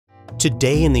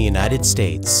Today in the United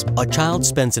States, a child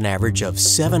spends an average of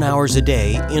 7 hours a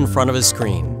day in front of a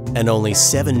screen and only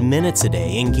 7 minutes a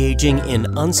day engaging in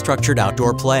unstructured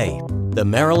outdoor play. The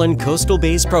Maryland Coastal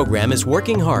Bays program is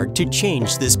working hard to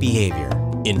change this behavior.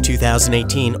 In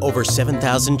 2018, over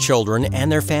 7,000 children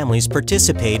and their families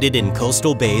participated in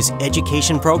Coastal Bays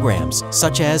education programs,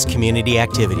 such as community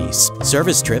activities,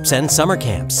 service trips, and summer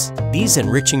camps. These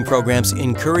enriching programs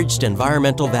encouraged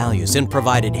environmental values and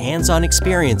provided hands-on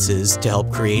experiences to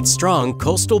help create strong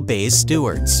Coastal Bays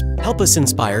stewards. Help us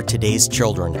inspire today's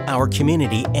children, our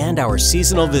community, and our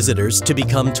seasonal visitors to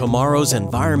become tomorrow's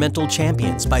environmental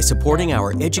champions by supporting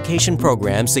our education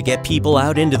programs that get people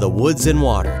out into the woods and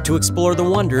water to explore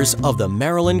the wonders of the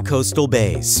Maryland Coastal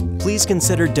Bays. Please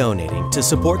consider donating to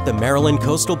support the Maryland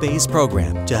Coastal Bays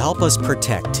program to help us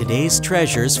protect today's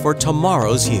treasures for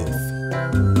tomorrow's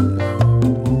youth.